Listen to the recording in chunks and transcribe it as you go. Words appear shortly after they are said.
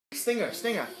Sting her,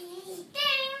 sting her.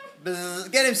 Buzz.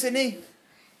 Get him, Sydney.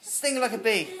 Sting her like a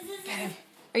bee. Get him.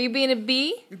 Are you being a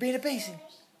bee? You're being a bee, Sydney.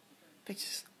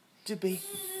 Pictures. Do a bee.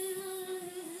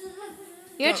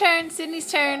 Your turn.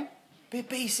 Sydney's turn. Be a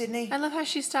bee, Sydney. I love how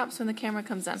she stops when the camera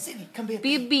comes on. Sydney, come be a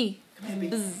Be a bee. bee. Come here, bee.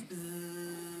 Buzz.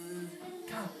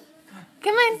 Come on.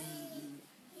 Come on.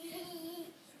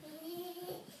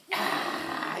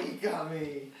 Ah, you got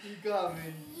me. You got me.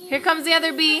 Here comes the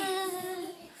other bee.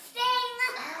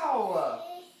 Ow.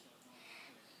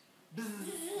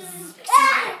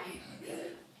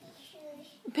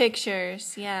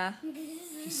 Pictures, yeah.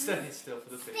 She's standing still for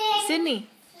the picture. Sydney,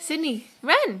 Sydney,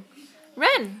 run.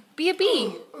 Run. Be a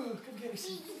bee. Come get me,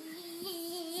 Sydney.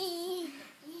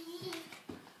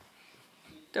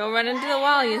 Don't run into the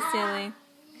wall, you silly.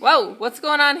 Whoa, what's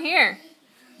going on here?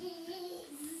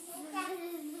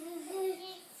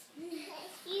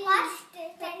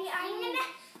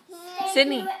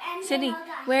 Sydney, Sydney,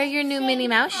 wear your new Minnie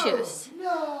Mouse shoes.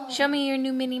 Show me your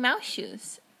new Minnie Mouse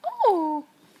shoes. Oh.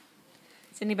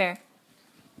 Sydney Bear.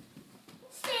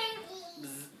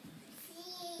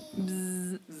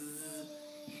 Bzz.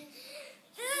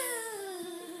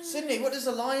 Sydney, what does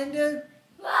a lion do?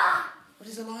 What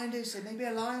does a lion do, Sydney? Be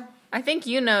a lion? I think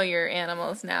you know your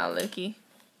animals now, Lukey.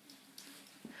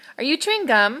 Are you chewing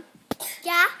gum?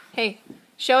 Yeah. Hey,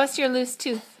 show us your loose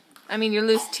tooth. I mean, your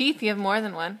loose teeth. You have more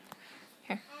than one.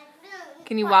 Here.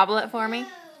 Can you wobble it for me?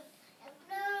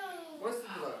 Where's the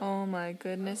blood? Oh my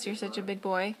goodness, you're such a big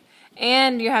boy.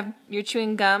 And you're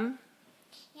chewing gum?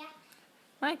 Yeah.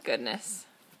 My goodness.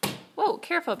 Whoa,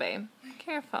 careful, babe.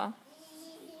 Careful.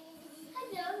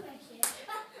 Hello, my kid.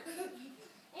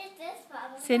 It's this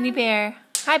Bubba. Sydney Bear.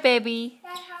 Hi, baby.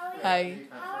 Dad, how are you? Hi.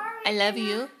 How are I we love gonna-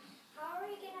 you. How are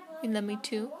we gonna blow You love me the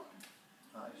too. bubble?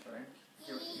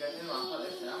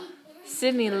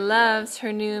 Sydney loves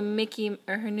her new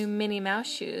Minnie Mouse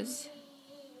shoes.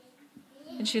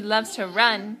 And she loves to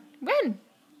run. Run!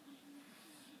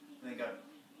 Then go.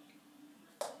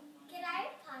 Can I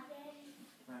pop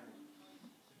it?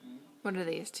 What are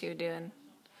these two doing?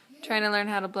 Trying to learn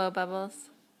how to blow bubbles.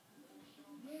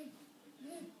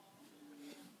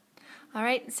 All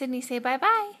right, Sydney, say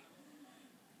bye-bye.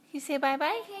 You say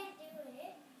bye-bye? Can't do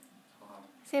it.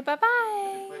 Say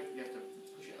bye-bye. Wait, you have to